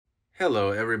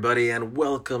Hello, everybody, and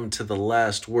welcome to The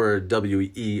Last Word,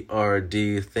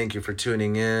 WERD. Thank you for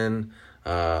tuning in.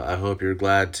 I hope you're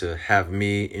glad to have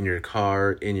me in your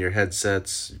car, in your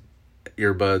headsets,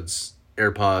 earbuds,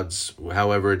 AirPods,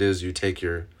 however it is you take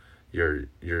your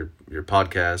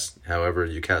podcast, however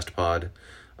you cast pod.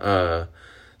 This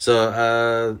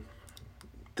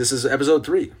is episode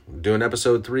 3. I'm doing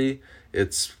episode 3.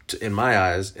 It's, in my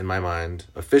eyes, in my mind,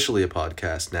 officially a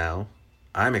podcast now.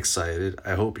 I'm excited.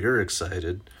 I hope you're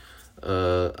excited. Did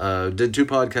 2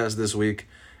 podcasts this week,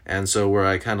 and so where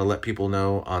I kind of let people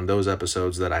know on those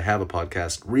episodes that I have a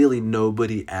podcast, really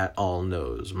nobody at all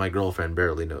knows. My girlfriend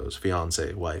barely knows.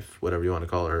 Fiance, wife, whatever you want to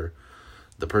call her.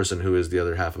 The person who is the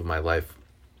other half of my life.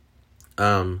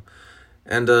 Because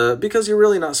you're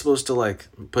really not supposed to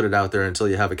put it out there until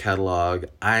you have a catalog.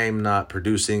 I'm not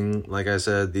producing, like I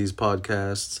said, these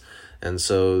podcasts, and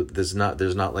so there's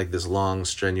not like this long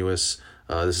strenuous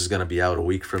this is going to be out a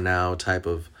week from now type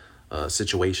of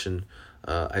situation.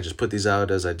 I just put these out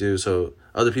as I do. So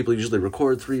other people usually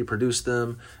record 3, produce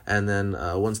them, and then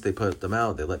once they put them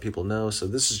out, they let people know. So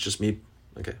this is just me.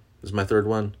 Okay, this is my 3rd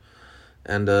one.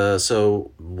 And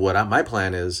so my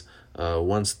plan is,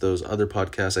 once those other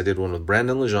podcasts, I did one with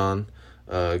Brandon Lejeune,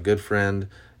 good friend,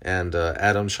 and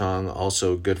Adam Chong,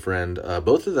 also good friend.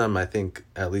 Both of them, I think,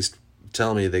 at least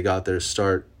tell me they got their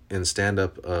start in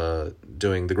stand-up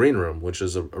doing The Green Room, which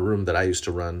is a room that I used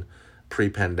to run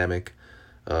pre-pandemic.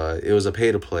 It was a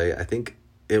pay-to-play. I think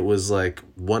it was like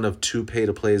one of 2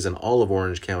 pay-to-plays in all of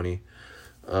Orange County.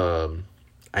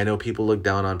 I know people look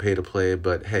down on pay-to-play,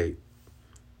 but hey,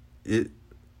 in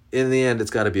the end,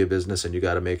 it's got to be a business and you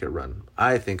got to make it run.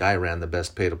 I think I ran the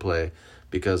best pay-to-play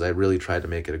because I really tried to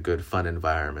make it a good, fun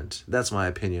environment. That's my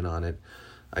opinion on it.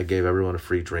 I gave everyone a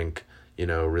free drink.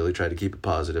 Really try to keep it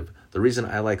positive. The reason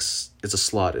I like, it's a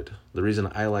slotted. The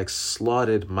reason I like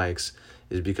slotted mics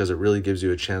is because it really gives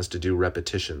you a chance to do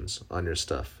repetitions on your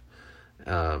stuff.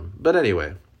 But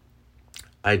anyway,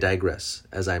 I digress,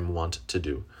 as I'm wont to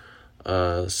do.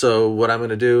 So what I'm going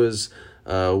to do is,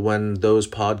 when those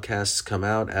podcasts come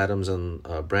out, Adam's and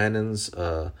Brandon's,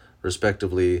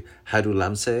 respectively, Hadu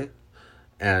Lamse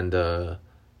and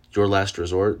Your Last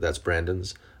Resort, that's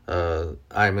Brandon's, I'm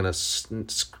going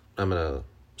to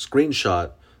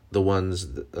screenshot the ones,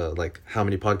 like how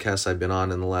many podcasts I've been on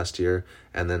in the last year,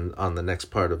 and then on the next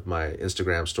part of my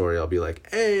Instagram story, I'll be like,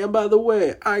 hey, and by the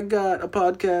way, I got a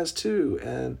podcast too,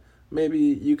 and maybe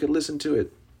you could listen to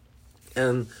it.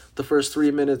 And the first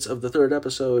 3 minutes of the 3rd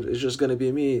episode is just going to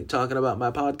be me talking about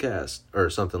my podcast, or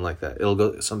something like that. It'll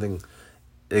go something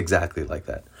exactly like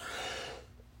that.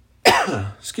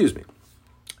 Excuse me.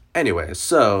 Anyway,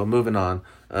 so moving on.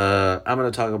 I'm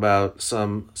going to talk about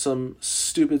some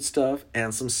stupid stuff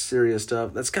and some serious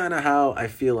stuff. That's kind of how I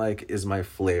feel like is my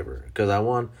flavor, because I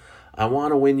want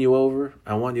to win you over.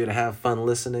 I want you to have fun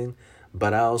listening,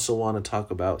 but I also want to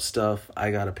talk about stuff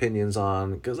I got opinions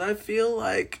on, because I feel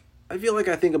like I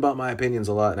think about my opinions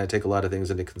a lot, and I take a lot of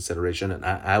things into consideration, and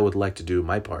I would like to do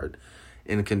my part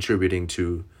in contributing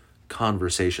to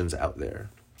conversations out there.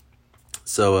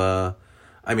 So,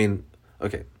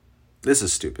 okay, this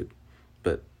is stupid,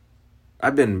 but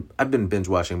I've been binge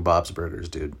watching Bob's Burgers,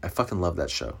 dude. I fucking love that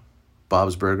show.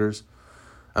 Bob's Burgers.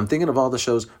 I'm thinking of all the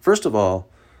shows. First of all,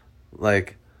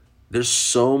 there's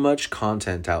so much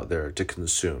content out there to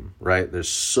consume, right? There's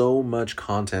so much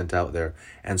content out there,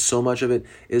 and so much of it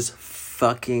is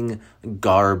fucking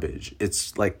garbage.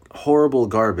 It's horrible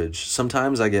garbage.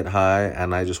 Sometimes I get high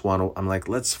and I just I'm like,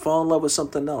 let's fall in love with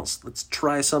something else. Let's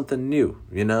try something new,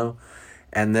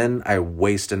 And then I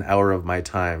waste an hour of my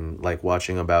time,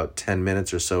 watching about 10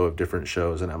 minutes or so of different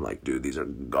shows, and I'm like, dude, these are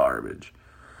garbage.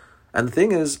 And the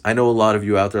thing is, I know a lot of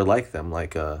you out there like them, I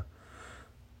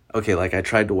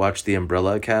tried to watch The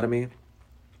Umbrella Academy.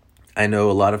 I know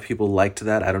a lot of people liked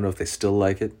that. I don't know if they still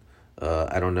like it.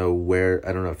 I don't know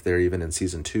if they're even in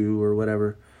season 2 or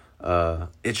whatever.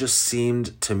 It just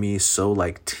seemed to me so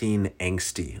teen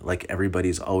angsty.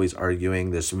 Everybody's always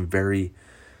arguing. There's some very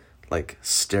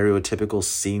stereotypical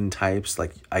scene types.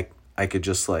 I could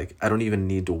just I don't even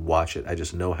need to watch it. I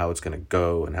just know how it's going to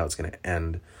go and how it's going to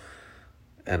end.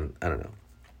 And I don't know.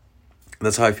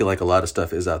 That's how I feel like a lot of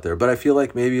stuff is out there. But I feel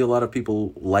like maybe a lot of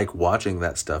people like watching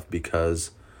that stuff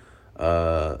because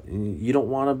you don't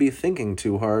want to be thinking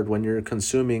too hard when you're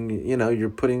consuming. You're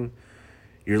putting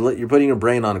your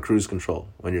brain on cruise control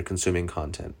when you're consuming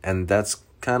content. And that's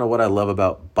kind of what I love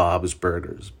about Bob's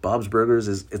Burgers. Bob's Burgers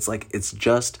it's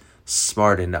just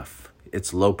smart enough.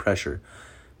 It's low pressure.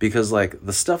 Because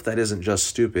the stuff that isn't just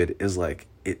stupid is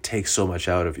it takes so much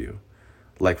out of you.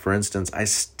 For instance, I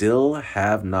still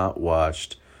have not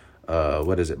watched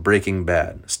what is it? Breaking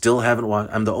Bad. Still haven't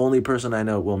watched. I'm the only person I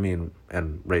know. Well, me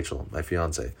and Rachel, my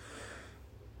fiance.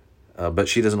 But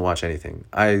she doesn't watch anything.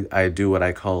 I do what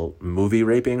I call movie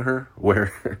raping her,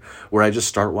 where I just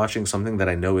start watching something that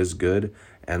I know is good,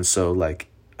 and so like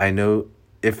I know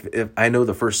if I know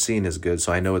the first scene is good,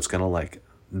 so I know it's gonna like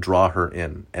draw her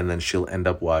in, and then she'll end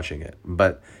up watching it.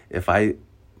 But if I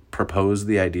propose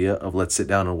the idea of let's sit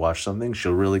down and watch something,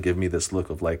 she'll really give me this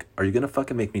look of like, are you gonna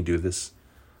fucking make me do this?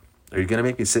 Are you gonna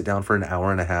make me sit down for an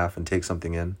hour and a half and take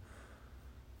something in?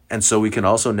 And so we can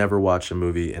also never watch a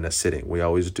movie in a sitting. We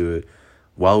always do it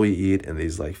while we eat in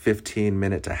these like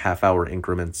 15-minute to half-hour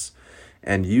increments.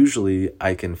 And usually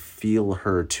I can feel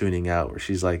her tuning out where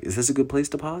she's like, is this a good place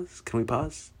to pause? Can we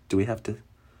pause? Do we have to?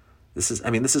 This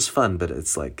is fun, but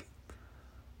it's like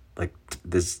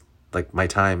this, like my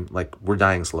time, like we're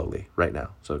dying slowly right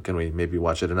now. So can we maybe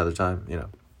watch it another time? You know?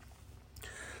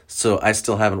 So I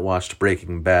still haven't watched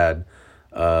Breaking Bad.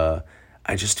 I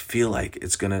just feel like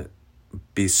it's going to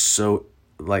be so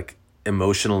like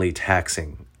emotionally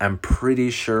taxing. I'm pretty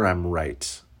sure I'm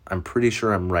right.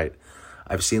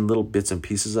 I've seen little bits and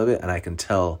pieces of it, and I can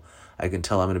tell I'm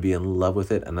going to be in love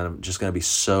with it, and then I'm just going to be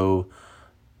so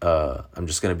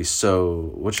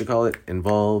what you call it,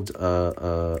 involved,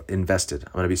 invested.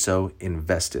 I'm going to be so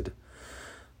invested.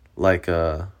 Like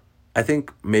I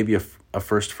think maybe a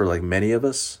first for like many of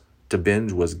us to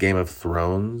binge was Game of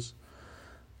Thrones.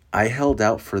 I held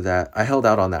out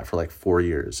on that for like 4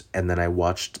 years, and then I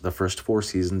watched the first 4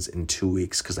 seasons in 2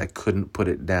 weeks because I couldn't put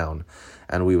it down,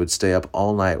 and we would stay up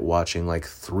all night watching like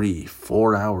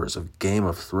 3-4 hours of Game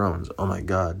of Thrones. Oh my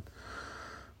God.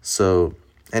 So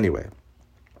anyway,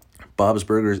 Bob's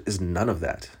Burgers is none of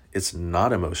that. It's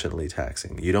not emotionally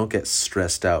taxing. You don't get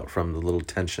stressed out from the little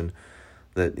tension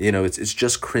that, you know, it's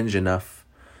just cringe enough.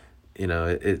 You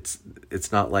know, it's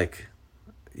not like,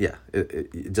 yeah,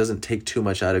 it doesn't take too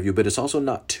much out of you, but it's also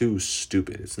not too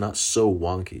stupid. It's not so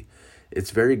wonky.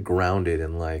 It's very grounded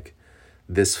in like,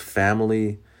 this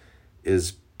family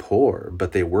is poor,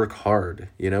 but they work hard,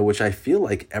 you know, which I feel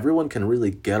like everyone can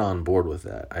really get on board with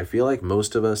that. I feel like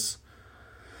most of us,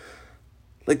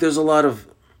 like there's a lot of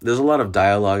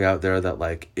dialogue out there that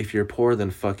like, if you're poor, then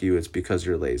fuck you, it's because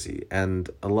you're lazy. And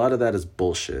a lot of that is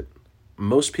bullshit.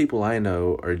 Most people I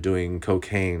know are doing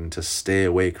cocaine to stay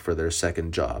awake for their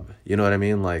second job. You know what I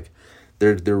mean? Like,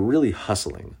 they're really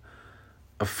hustling.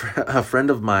 A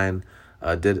friend of mine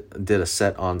did a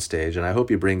set on stage, and I hope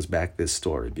he brings back this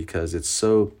story because it's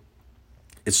so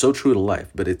true to life,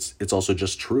 but it's also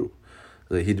just true.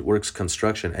 He works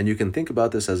construction, and you can think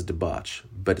about this as debauch,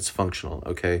 but it's functional,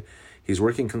 okay? He's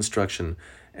working construction,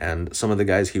 and some of the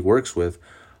guys he works with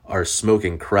are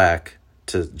smoking crack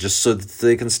just so that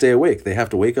they can stay awake. They have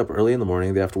to wake up early in the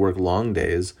morning. They have to work long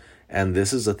days. And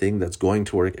this is a thing that's going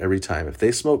to work every time. If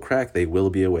they smoke crack, they will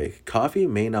be awake. Coffee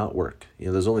may not work. You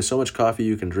know, there's only so much coffee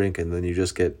you can drink, and then you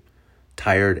just get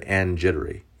tired and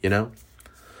jittery, you know?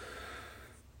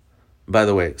 By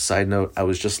the way, side note, I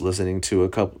was just listening to a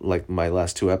couple, like my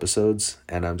last 2 episodes,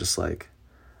 and I'm just like,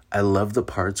 I love the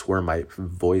parts where my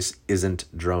voice isn't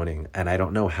droning, and I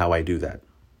don't know how I do that.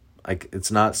 Like, it's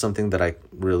not something that I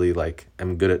really like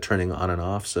am good at turning on and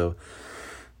off, so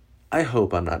I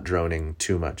hope I'm not droning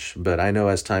too much, but I know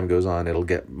as time goes on it'll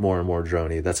get more and more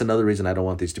drony. That's another reason I don't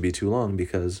want these to be too long,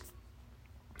 because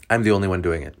I'm the only one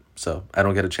doing it, so I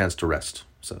don't get a chance to rest.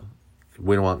 So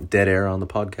we don't want dead air on the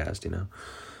podcast, you know.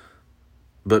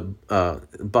 But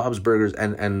Bob's Burgers,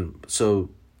 and so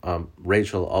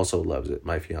Rachel also loves it,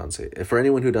 my fiance. For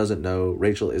anyone who doesn't know,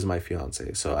 Rachel is my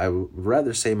fiance. So I would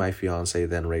rather say my fiance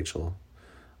than Rachel.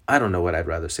 I don't know what I'd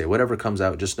rather say. Whatever comes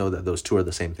out, just know that those two are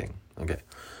the same thing. Okay.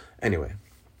 Anyway.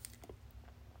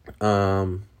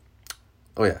 Oh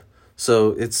yeah.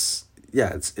 So it's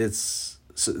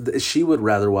so she would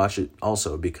rather watch it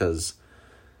also because,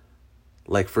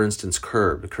 like, for instance,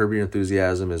 Curb Your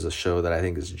Enthusiasm is a show that I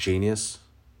think is genius.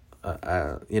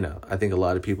 I think a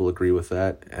lot of people agree with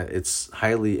that. It's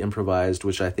highly improvised,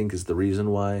 which I think is the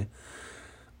reason why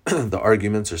the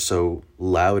arguments are so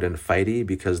loud and fighty,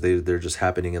 because they're just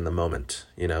happening in the moment,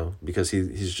 you know, because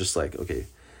he's just like, okay,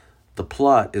 the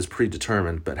plot is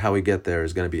predetermined, but how we get there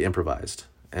is going to be improvised.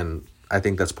 And I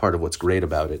think that's part of what's great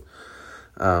about it.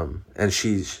 And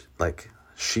Rachel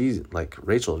she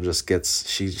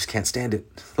just can't stand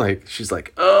it. Like, she's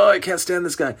like, oh, I can't stand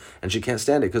this guy. And she can't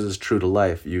stand it because it's true to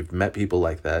life. You've met people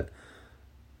like that.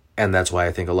 And that's why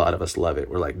I think a lot of us love it.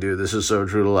 We're like, dude, this is so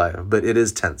true to life. But it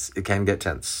is tense. It can get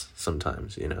tense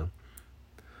sometimes, you know.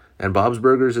 And Bob's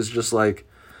Burgers is just like,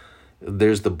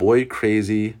 there's the boy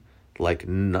crazy. Like,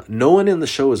 no one in the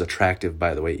show is attractive,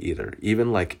 by the way, either.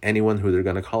 Even like anyone who they're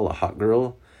going to call a hot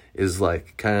girl is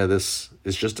like kind of this,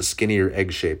 it's just a skinnier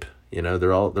egg shape. You know,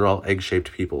 they're all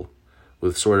egg-shaped people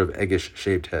with sort of eggish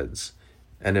shaped heads.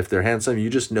 And if they're handsome, you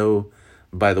just know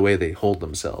by the way they hold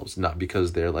themselves, not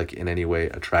because they're like in any way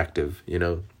attractive, you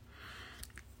know.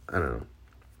 I don't know.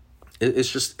 It's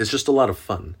just a lot of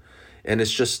fun. And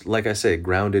it's just, like I say,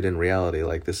 grounded in reality.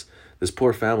 Like this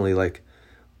poor family, like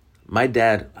my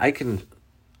dad, I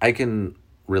can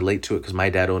relate to it because my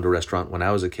dad owned a restaurant when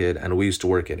I was a kid and we used to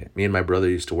work in it. Me and my brother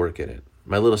used to work in it.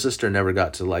 My little sister never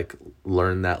got to like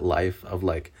learn that life of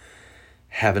like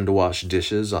having to wash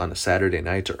dishes on a Saturday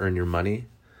night to earn your money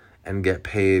and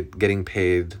getting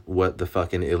paid what the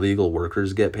fucking illegal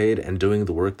workers get paid, and doing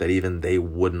the work that even they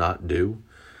would not do.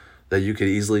 That you could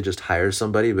easily just hire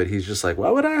somebody, but he's just like, why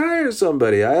would I hire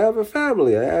somebody? I have a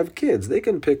family, I have kids. They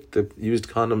can pick the used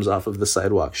condoms off of the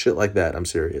sidewalk. Shit like that, I'm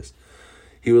serious.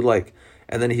 He would like,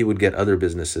 and then he would get other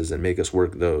businesses and make us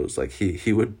work those. Like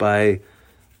he would buy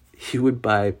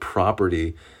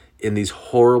property in these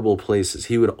horrible places.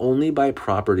 He would only buy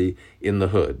property in the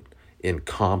hood, in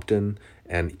Compton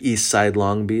and East Side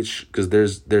Long Beach, because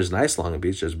there's nice Long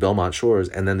Beach, there's Belmont Shores,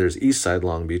 and then there's East Side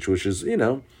Long Beach, which is, you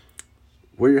know,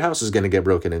 where your house is going to get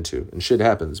broken into, and shit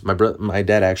happens. My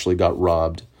dad actually got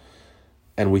robbed,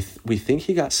 and we think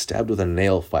he got stabbed with a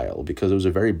nail file because it was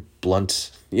a very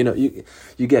blunt, you know, you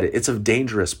get it. It's a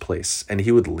dangerous place, and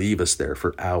he would leave us there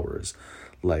for hours,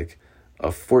 like a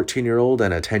 14-year-old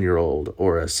and a 10-year-old,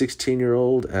 or a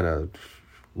 16-year-old and a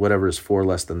whatever is 4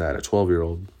 less than that, a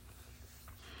 12-year-old.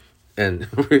 And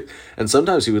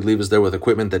sometimes he would leave us there with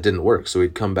equipment that didn't work. So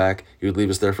he'd come back, he would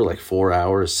leave us there for like 4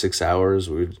 hours, 6 hours.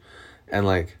 And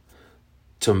like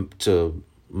to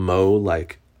mow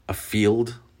like a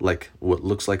field, like what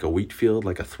looks like a wheat field,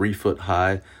 like a 3-foot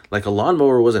high, like a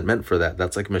lawnmower wasn't meant for that.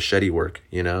 That's like machete work,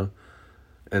 you know?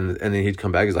 And then he'd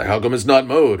come back, he's like, how come it's not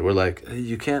mowed? We're like,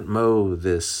 you can't mow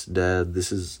this, Dad.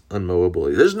 This is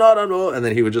unmowable. There's not unmowable. And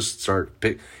then he would just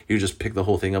he would just pick the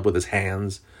whole thing up with his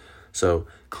hands. So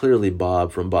clearly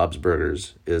Bob from Bob's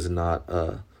Burgers is not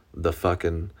the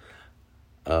fucking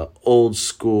old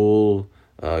school,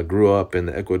 grew up in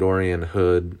the Ecuadorian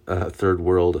hood, third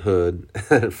world hood,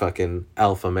 fucking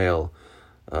alpha male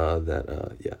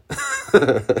that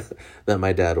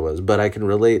my dad was. But I can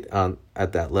relate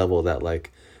at that level that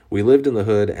like we lived in the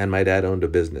hood and my dad owned a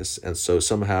business, and so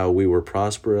somehow we were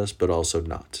prosperous but also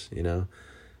not, you know.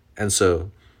 And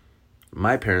so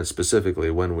my parents specifically,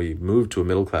 when we moved to a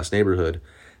middle-class neighborhood,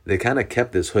 they kind of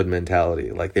kept this hood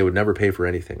mentality. Like they would never pay for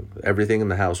anything. Everything in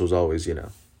the house was always, you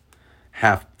know,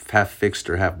 half fixed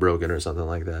or half broken or something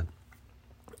like that.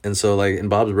 And so like in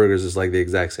Bob's Burgers is like the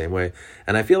exact same way.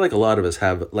 And I feel like a lot of us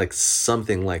have like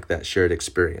something like that shared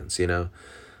experience, you know?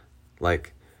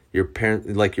 Like your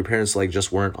parents like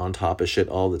just weren't on top of shit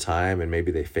all the time and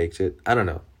maybe they faked it. I don't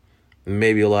know.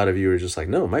 Maybe a lot of you are just like,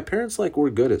 no, my parents like were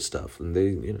good at stuff and they,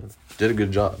 you know, did a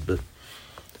good job. But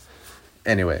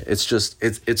anyway, it's just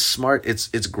it's smart. It's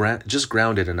just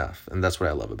grounded enough, and that's what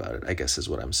I love about it, I guess is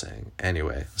what I'm saying.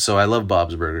 Anyway, so I love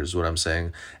Bob's Burgers is what I'm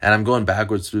saying, and I'm going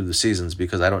backwards through the seasons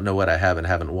because I don't know what I have and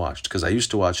haven't watched, because I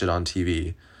used to watch it on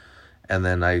TV, and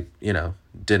then I, you know,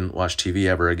 didn't watch TV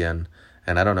ever again,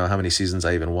 and I don't know how many seasons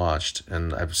I even watched,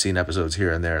 and I've seen episodes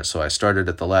here and there. So I started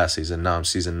at the last season, now I'm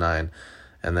season 9,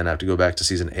 and then I have to go back to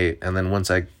season 8, and then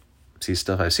once I see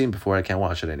stuff I've seen before, I can't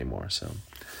watch it anymore. So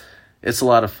it's a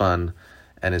lot of fun.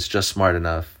 And it's just smart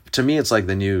enough. To me, it's like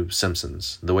the new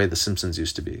Simpsons, the way the Simpsons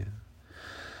used to be.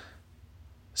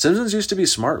 Simpsons used to be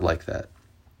smart like that.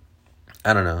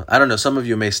 I don't know. Some of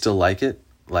you may still like it.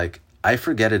 Like, I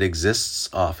forget it exists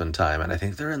oftentimes. And I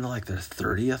think they're in their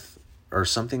 30th or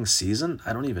something season.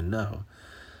 I don't even know.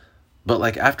 But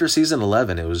like after season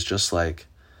 11, it was just like,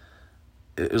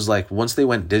 it was like once they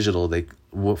went digital,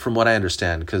 from what I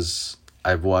understand, because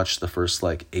I've watched the first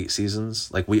like 8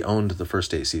 seasons. Like we owned the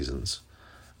first 8 seasons.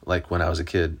 Like when I was a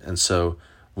kid. And so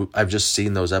I've just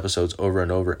seen those episodes over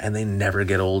and over, and they never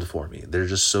get old for me. They're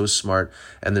just so smart,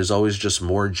 and there's always just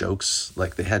more jokes.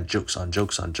 Like they had jokes on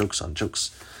jokes on jokes on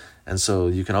jokes. And so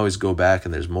you can always go back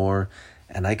and there's more,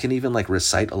 and I can even like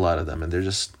recite a lot of them, and they're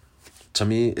just, to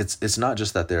me, it's not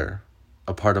just that they're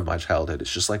a part of my childhood.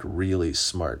 It's just like really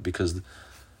smart, because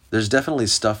there's definitely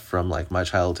stuff from like my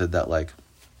childhood that like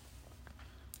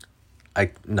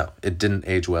it didn't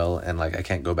age well, and like I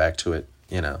can't go back to it.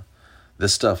 You know,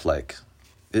 this stuff, like,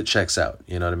 it checks out,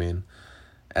 you know what I mean?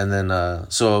 And then,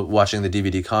 so watching the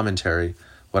DVD commentary,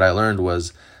 what I learned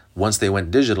was once they went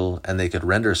digital and they could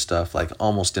render stuff, like,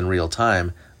 almost in real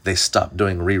time, they stopped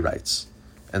doing rewrites.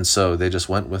 And so they just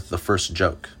went with the first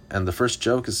joke. And the first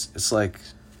joke it's like,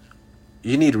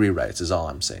 you need rewrites is all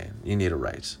I'm saying. You need a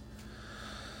write.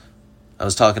 I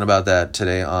was talking about that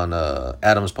today on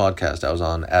Adam's podcast. I was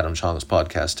on Adam Chong's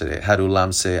podcast today. Haru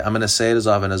Lamse. I'm going to say it as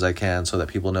often as I can so that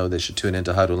people know they should tune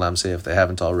into Haru Lamse if they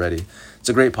haven't already. It's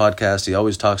a great podcast. He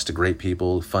always talks to great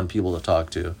people, fun people to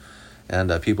talk to,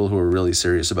 and people who are really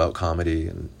serious about comedy.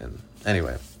 And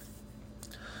anyway.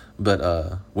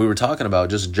 But we were talking about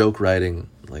just joke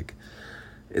writing. Like,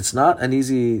 it's not an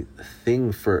easy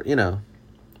thing for,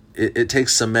 it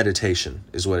takes some meditation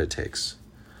is what it takes.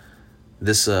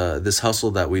 This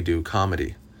hustle that we do,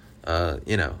 comedy,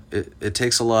 it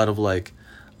takes a lot of like,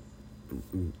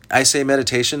 I say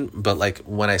meditation, but like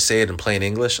when I say it in plain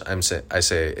English, I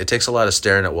say it takes a lot of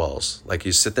staring at walls. Like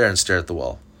you sit there and stare at the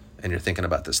wall and you're thinking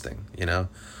about this thing,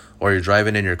 or you're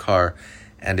driving in your car.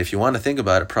 And if you want to think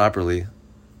about it properly,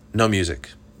 no music.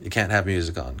 You can't have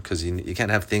music on because you can't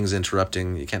have things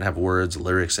interrupting. You can't have words,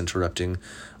 lyrics interrupting,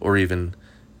 or even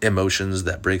emotions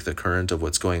that break the current of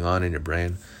what's going on in your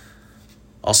brain.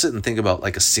 I'll sit and think about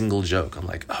like a single joke. I'm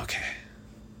like,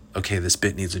 okay, this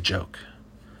bit needs a joke.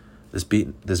 This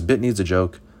bit needs a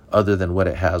joke other than what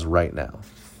it has right now.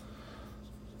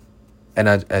 And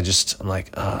I'm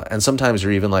like, and sometimes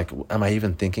you're even like, am I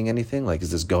even thinking anything? Like, is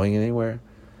this going anywhere?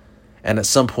 And at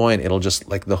some point it'll just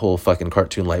like the whole fucking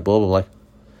cartoon light bulb. I'm like,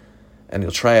 and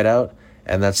you'll try it out.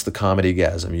 And that's the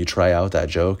comedy-gasm. You try out that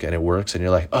joke and it works and you're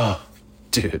like, oh,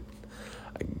 dude,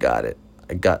 I got it.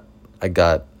 I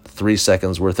got 3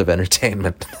 seconds worth of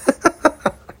entertainment.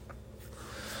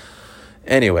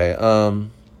 Anyway,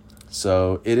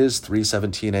 so it is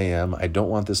 3:17 a.m. I don't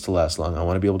want this to last long. I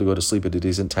want to be able to go to sleep at a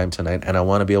decent time tonight, and I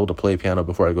want to be able to play piano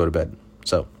before I go to bed.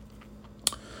 So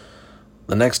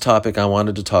the next topic I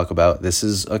wanted to talk about, it's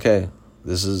going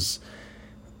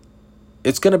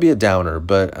to be a downer,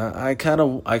 but I kind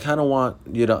of want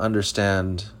you to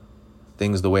understand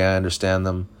things the way I understand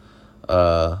them.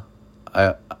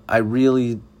 I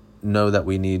really know that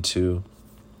we need to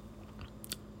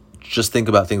just think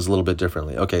about things a little bit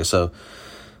differently. Okay, so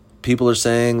people are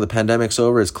saying the pandemic's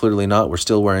over. It's clearly not. We're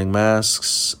still wearing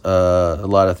masks. A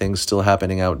lot of things still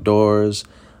happening outdoors.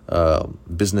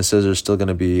 Businesses are still going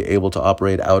to be able to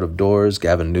operate out of doors.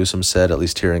 Gavin Newsom said, at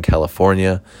least here in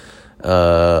California.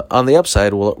 On the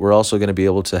upside, we're also going to be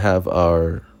able to have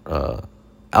our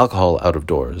alcohol out of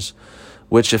doors,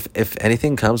 which if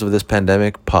anything comes of this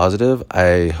pandemic positive,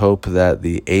 I hope that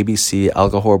the ABC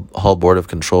Alcohol Board of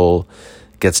Control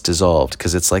gets dissolved,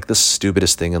 because it's like the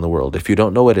stupidest thing in the world. If you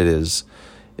don't know what it is,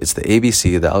 it's the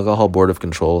ABC, the Alcohol Board of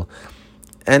Control,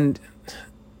 and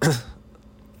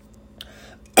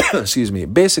excuse me,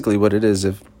 basically what it is,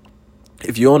 if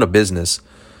you own a business,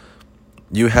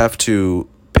 you have to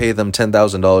pay them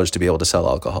 $10,000 to be able to sell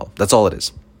alcohol. That's all it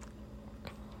is.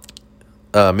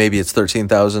 Maybe it's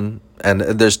 $13,000, and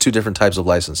there's two different types of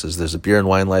licenses. There's a beer and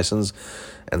wine license,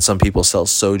 and some people sell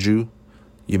soju.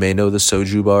 You may know the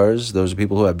soju bars. Those are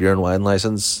people who have beer and wine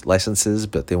licenses,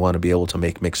 but they want to be able to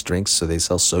make mixed drinks, so they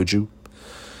sell soju.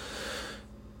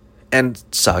 And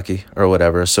sake, or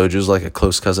whatever. Soju is like a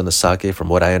close cousin of sake, from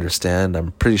what I understand.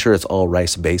 I'm pretty sure it's all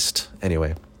rice-based.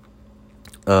 Anyway.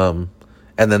 And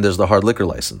then there's the hard liquor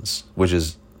license, which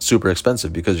is super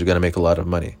expensive because you're going to make a lot of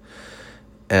money.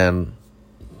 And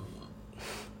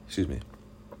excuse me.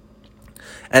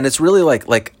 And it's really like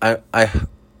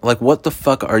what the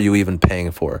fuck are you even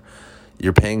paying for?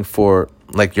 You're paying for,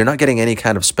 like, you're not getting any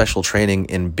kind of special training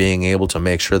in being able to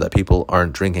make sure that people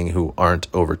aren't drinking who aren't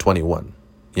over 21.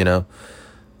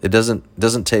 It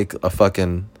doesn't take a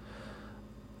fucking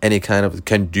any kind of,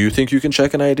 do you think you can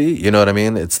check an ID? You know what I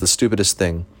mean? It's the stupidest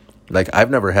thing. Like, I've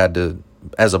never had to,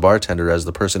 as a bartender, as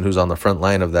the person who's on the front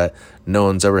line of that, no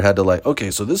one's ever had to like,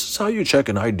 okay, so this is how you check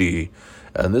an ID.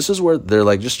 And this is where they're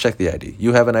like, just check the ID.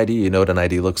 You have an ID, you know what an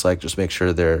ID looks like. Just make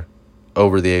sure they're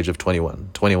over the age of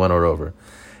 21 or over.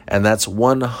 And that's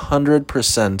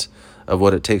 100% of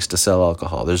what it takes to sell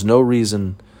alcohol. There's no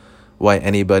reason why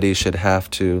anybody should have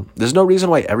to, there's no reason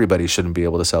why everybody shouldn't be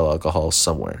able to sell alcohol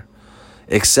somewhere.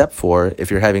 Except for if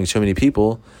you're having too many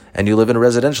people and you live in a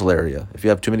residential area. If you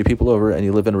have too many people over and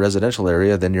you live in a residential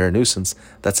area, then you're a nuisance.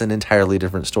 That's an entirely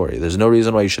different story. There's no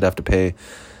reason why you should have to pay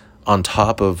on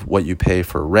top of what you pay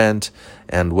for rent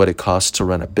and what it costs to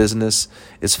run a business.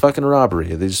 It's fucking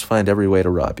robbery. They just find every way to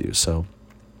rob you. So,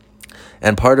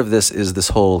 and part of this is this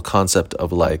whole concept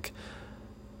of like,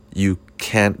 you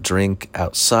can't drink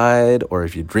outside, or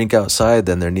if you drink outside,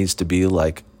 then there needs to be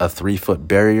like a 3-foot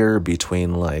barrier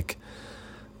between like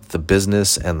the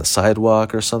business and the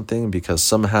sidewalk or something, because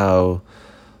somehow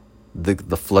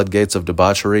the floodgates of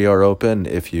debauchery are open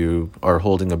if you are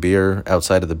holding a beer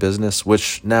outside of the business,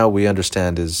 which now we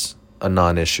understand is a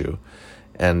non-issue.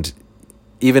 And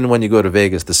even when you go to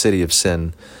Vegas, the city of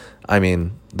sin, I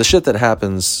mean, the shit that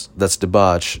happens that's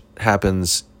debauch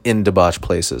happens in debauch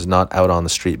places, not out on the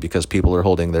street because people are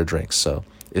holding their drinks. So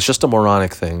it's just a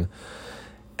moronic thing.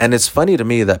 And it's funny to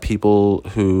me that people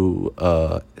who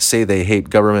say they hate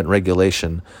government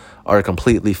regulation are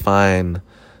completely fine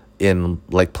in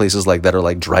like places like that are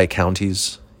like dry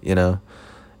counties, you know,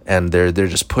 and they're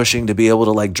just pushing to be able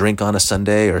to like drink on a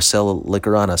Sunday or sell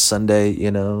liquor on a Sunday, you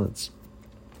know.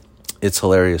 It's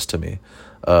hilarious to me.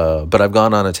 But I've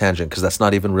gone on a tangent because that's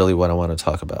not even really what I want to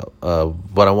talk about.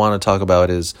 What I want to talk about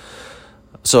is,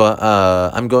 so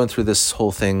I'm going through this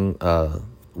whole thing,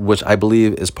 which I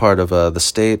believe is part of the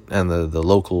state and the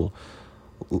local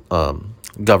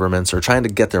governments are trying to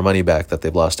get their money back that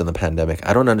they've lost in the pandemic.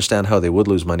 I don't understand how they would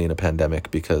lose money in a pandemic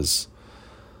because,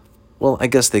 well, I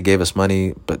guess they gave us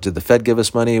money, but did the Fed give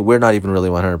us money? We're not even really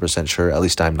 100% sure. At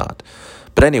least I'm not.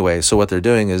 But anyway, so what they're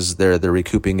doing is they're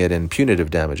recouping it in punitive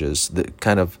damages.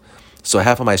 So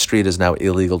half of my street is now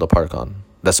illegal to park on.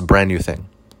 That's a brand new thing.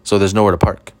 So there's nowhere to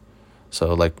park.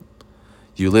 So like,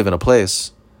 you live in a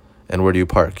place, and where do you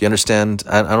park? You understand?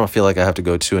 I don't feel like I have to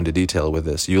go too into detail with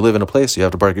this. You live in a place, you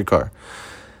have to park your car.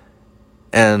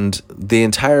 And the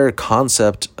entire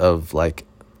concept of like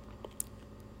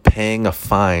paying a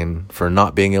fine for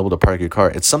not being able to park your car,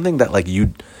 it's something that like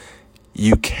you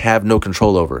have no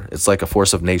control over. It's like a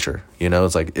force of nature, you know?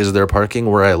 It's like, is there parking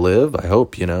where I live? I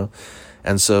hope, you know?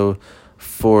 And so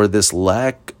for this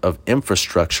lack of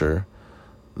infrastructure,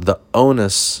 the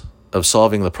onus of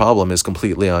solving the problem is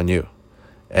completely on you.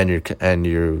 And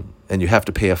you have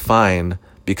to pay a fine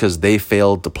because they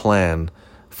failed to plan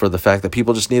for the fact that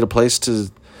people just need a place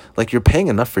to, like, you're paying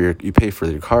enough you pay for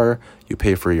your car, you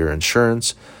pay for your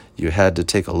insurance, you had to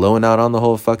take a loan out on the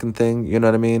whole fucking thing, you know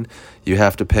what I mean? You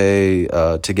have to pay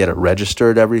to get it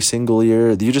registered every single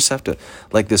year. You just have to,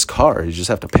 like this car, you just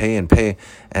have to pay,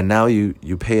 and now you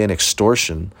pay an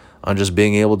extortion on just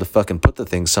being able to fucking put the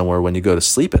thing somewhere when you go to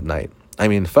sleep at night. I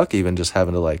mean, fuck even just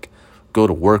having to, like, go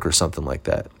to work or something like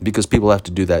that, because people have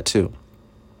to do that too.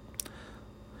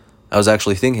 I was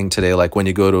actually thinking today, like, when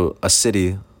you go to a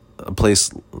city, a place,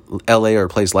 LA or a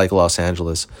place like Los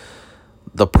Angeles,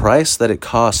 the price that it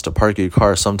costs to park your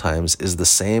car sometimes is the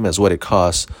same as what it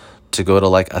costs to go to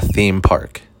like a theme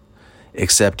park,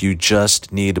 except you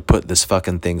just need to put this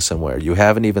fucking thing somewhere. You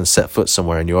haven't even set foot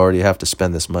somewhere and you already have to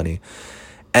spend this money.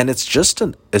 And it's just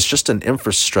an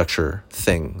infrastructure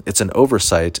thing. It's an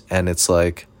oversight, and it's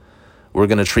like, we're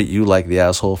going to treat you like the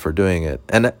asshole for doing it.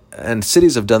 And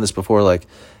cities have done this before, like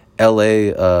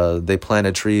LA, they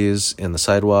planted trees in the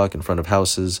sidewalk in front of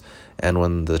houses, and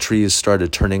when the trees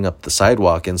started turning up the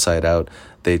sidewalk inside out,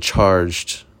 they had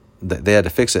to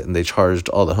fix it, and they charged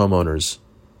all the homeowners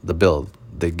the bill.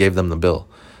 They gave them the bill,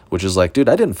 which is like, dude,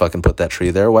 I didn't fucking put that tree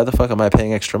there. Why the fuck am I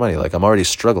paying extra money? Like, I'm already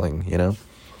struggling, you know?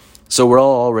 So we're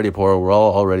all already poor, we're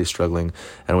all already struggling,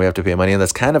 and we have to pay money. And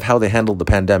that's kind of how they handled the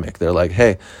pandemic. They're like,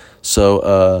 hey,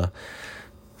 so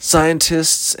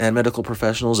scientists and medical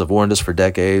professionals have warned us for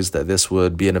decades that this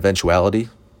would be an eventuality,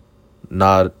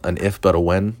 not an if but a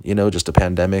when, you know, just a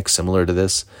pandemic similar to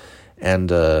this. And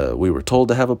we were told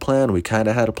to have a plan. We kind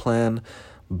of had a plan.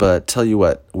 But tell you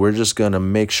what, we're just going to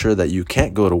make sure that you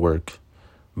can't go to work,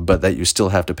 but that you still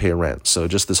have to pay rent. So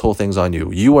just this whole thing's on you.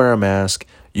 You wear a mask.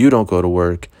 You don't go to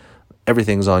work.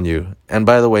 Everything's on you. And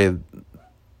by the way,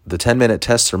 the 10-minute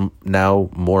tests are now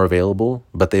more available,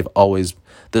 but there's always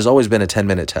been a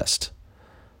 10-minute test.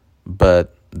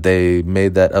 But they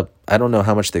made that up. I don't know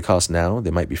how much they cost now.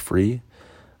 They might be free.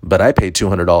 But I paid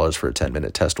 $200 for a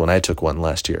 10-minute test when I took one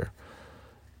last year.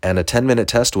 And a 10-minute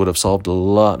test would have solved a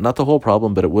lot, not the whole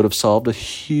problem, but it would have solved a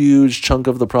huge chunk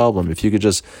of the problem. If you could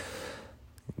just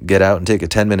get out and take a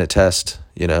 10-minute test,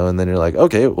 you know, and then you're like,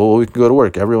 okay, well, we can go to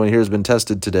work. Everyone here has been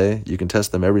tested today. You can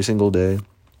test them every single day.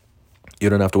 You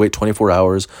don't have to wait 24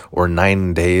 hours or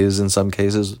 9 days in some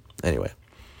cases. Anyway,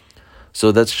 so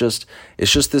it's just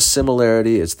this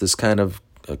similarity. It's this kind of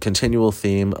a continual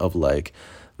theme of like,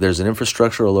 there's an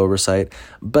infrastructural oversight,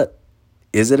 but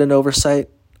is it an oversight,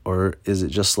 or is it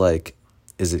just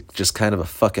kind of a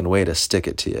fucking way to stick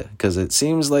it to you? Because it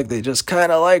seems like they just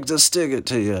kind of like to stick it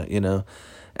to you, you know?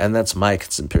 And that's my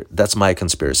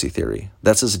conspiracy theory.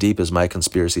 That's as deep as my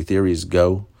conspiracy theories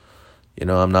go. You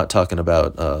know, I'm not talking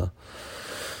about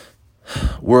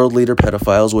world leader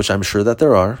pedophiles, which I'm sure that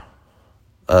there are.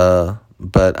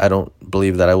 But I don't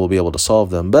believe that I will be able to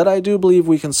solve them. But I do believe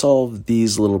we can solve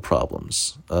these little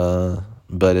problems.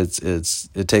 But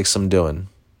it takes some doing.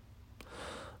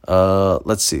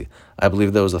 Let's see. I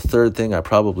believe there was a third thing I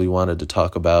probably wanted to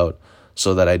talk about.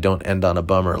 so that I don't end on a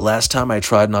bummer. Last time I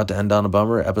tried not to end on a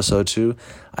bummer, episode 2.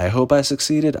 I hope I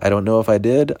succeeded. I don't know if I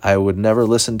did. I would never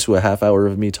listen to a half hour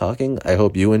of me talking. I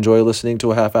hope you enjoy listening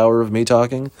to a half hour of me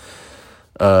talking.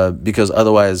 Because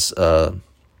otherwise, why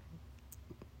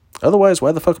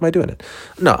the fuck am I doing it?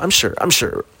 No, I'm sure.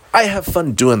 I have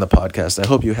fun doing the podcast. I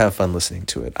hope you have fun listening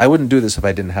to it. I wouldn't do this if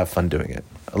I didn't have fun doing it.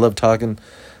 I love talking.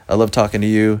 I love talking to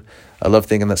you. I love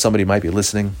thinking that somebody might be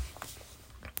listening.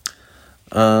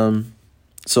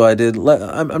 So I did.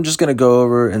 I'm just gonna go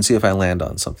over and see if I land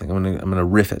on something. I'm gonna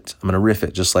riff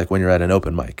it. Just like when you're at an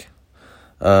open mic.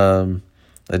 I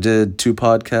did 2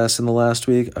 podcasts in the last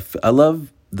week. I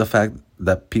love the fact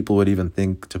that people would even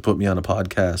think to put me on a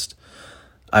podcast.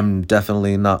 I'm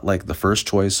definitely not like the first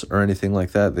choice or anything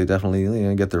like that. They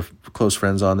definitely get their close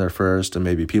friends on there first and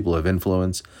maybe people of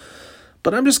influence.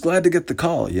 But I'm just glad to get the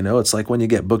call. It's like when you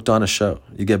get booked on a show.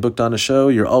 You get booked on a show,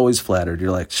 you're always flattered.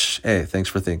 You're like, hey, thanks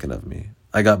for thinking of me.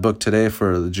 I got booked today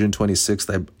for the June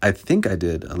 26th. I think I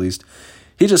did, at least.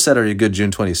 He just said, are you good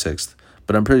June 26th?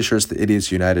 But I'm pretty sure it's the Idiots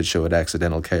United show at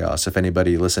Accidental Chaos. If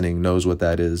anybody listening knows what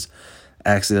that is.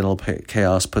 Accidental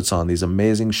Chaos puts on these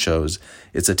amazing shows.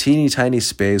 It's a teeny tiny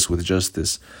space with just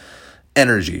this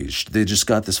energy. They just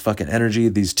got this fucking energy.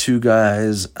 These 2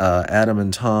 guys, Adam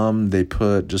and Tom, they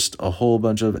put just a whole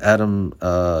bunch of Adam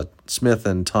Smith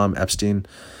and Tom Epstein,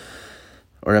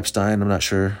 or Epstein, I'm not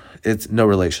sure. It's no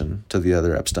relation to the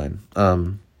other Epstein.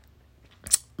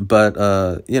 But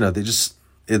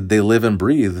they live and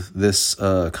breathe this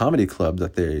comedy club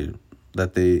that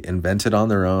they invented on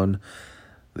their own.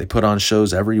 They put on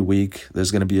shows every week. There's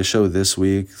going to be a show this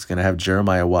week. It's going to have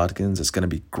Jeremiah Watkins. It's going to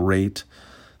be great.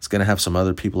 It's going to have some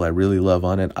other people I really love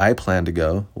on it. I plan to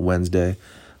go Wednesday.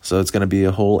 So it's going to be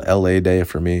a whole LA day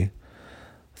for me.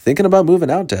 Thinking about moving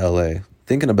out to LA.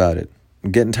 Thinking about it.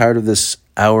 I'm getting tired of this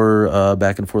hour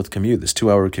back and forth commute. This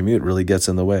 2-hour commute really gets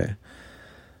in the way.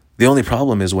 The only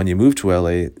problem is when you move to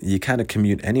LA, you kind of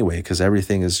commute anyway because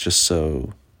everything is just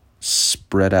so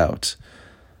spread out.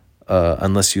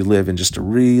 Unless you live in just a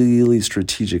really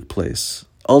strategic place.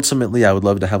 Ultimately, I would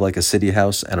love to have like a city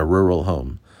house and a rural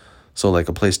home. So like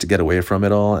a place to get away from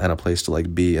it all and a place to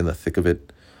like be in the thick of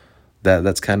it.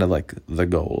 That's kind of like the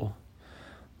goal.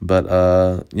 But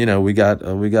we got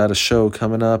a show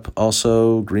coming up.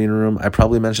 Also, Green Room. I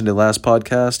probably mentioned it last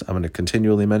podcast. I'm going to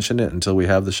continually mention it until we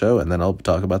have the show, and then I'll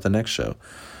talk about the next show.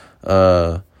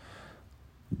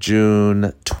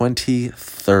 June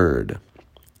 23rd.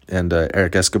 And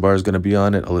Eric Escobar is going to be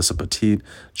on it. Alyssa Petit,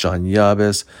 John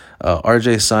Yabes.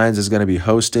 RJ Sines is going to be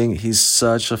hosting. He's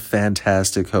such a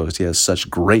fantastic host. He has such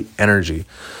great energy.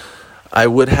 I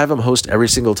would have him host every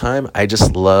single time. I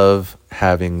just love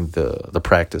having the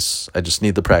practice. I just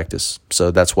need the practice.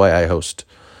 So that's why I host.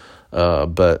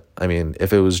 But, I mean,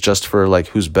 if it was just for, like,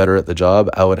 who's better at the job,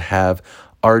 I would have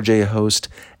RJ host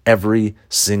every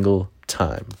single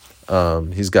time.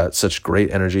 He's got such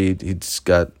great energy.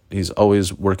 He's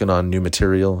always working on new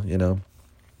material,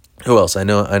 Who else? I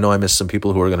know I missed some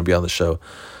people who are going to be on the show.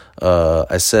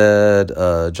 I said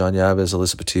John Yabes,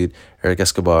 Alyssa Petit, Eric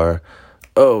Escobar.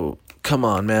 Oh, come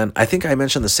on, man. I think I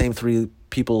mentioned the same 3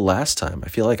 people last time. I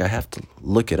feel like I have to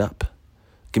look it up.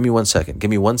 Give me 1 second. Give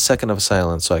me 1 second of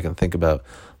silence so I can think about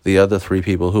the other 3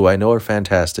 people who I know are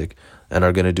fantastic and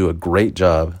are going to do a great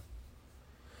job.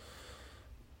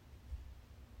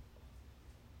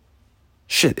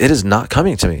 Shit, it is not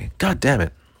coming to me. God damn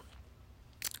it.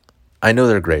 I know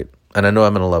they're great, and I know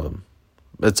I'm going to love them.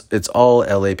 It's all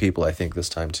LA people, I think, this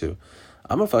time, too.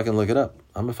 I'm going to fucking look it up.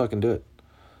 I'm going to fucking do it.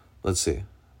 Let's see.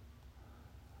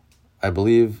 I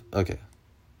believe... Okay.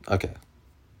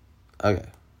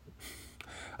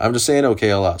 I'm just saying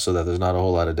okay a lot so that there's not a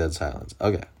whole lot of dead silence.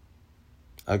 Okay,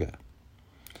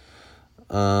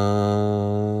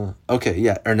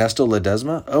 yeah, Ernesto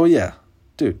Ledesma. Oh, yeah.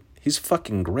 Dude. He's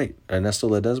fucking great. Ernesto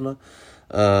Ledesma.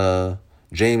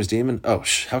 James Demon. Oh,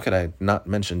 how could I not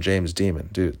mention James Demon?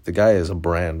 Dude, the guy is a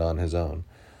brand on his own.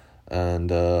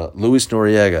 And Luis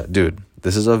Noriega. Dude,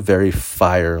 this is a very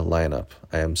fire lineup.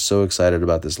 I am so excited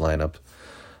about this lineup.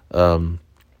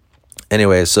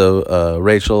 Anyway, so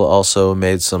Rachel also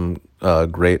made some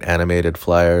great animated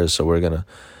flyers. So we're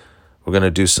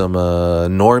gonna do some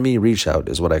normie reach out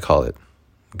is what I call it.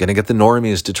 I'm gonna get the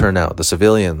normies to turn out, the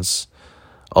civilians.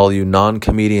 All you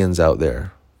non-comedians out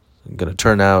there, I'm going to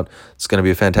turn out. It's going to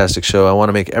be a fantastic show. I want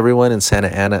to make everyone in Santa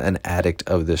Ana an addict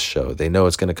of this show. They know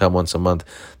it's going to come once a month.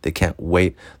 They can't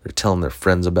wait. They're telling their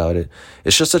friends about it.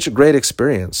 It's just such a great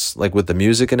experience, like with the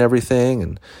music and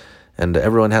everything, and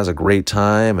everyone has a great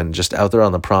time, and just out there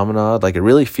on the promenade, like it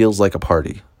really feels like a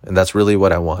party. And that's really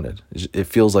what I wanted. It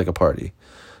feels like a party.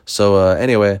 So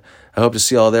anyway, I hope to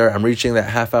see y'all there. I'm reaching that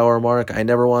half-hour mark. I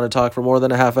never want to talk for more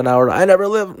than a half an hour. I never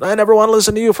want to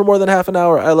listen to you for more than half an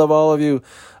hour. I love all of you.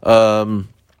 So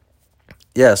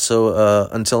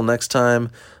until next time,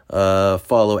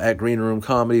 follow at Green Room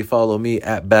Comedy. Follow me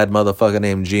at Bad Motherfucker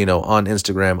Named Gino on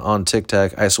Instagram, on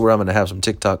TikTok. I swear I'm going to have some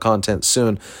TikTok content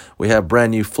soon. We have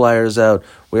brand new flyers out.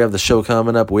 We have the show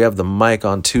coming up. We have the mic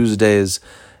on Tuesdays.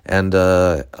 And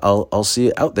I'll see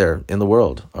you out there in the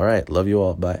world. All right. Love you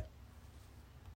all. Bye.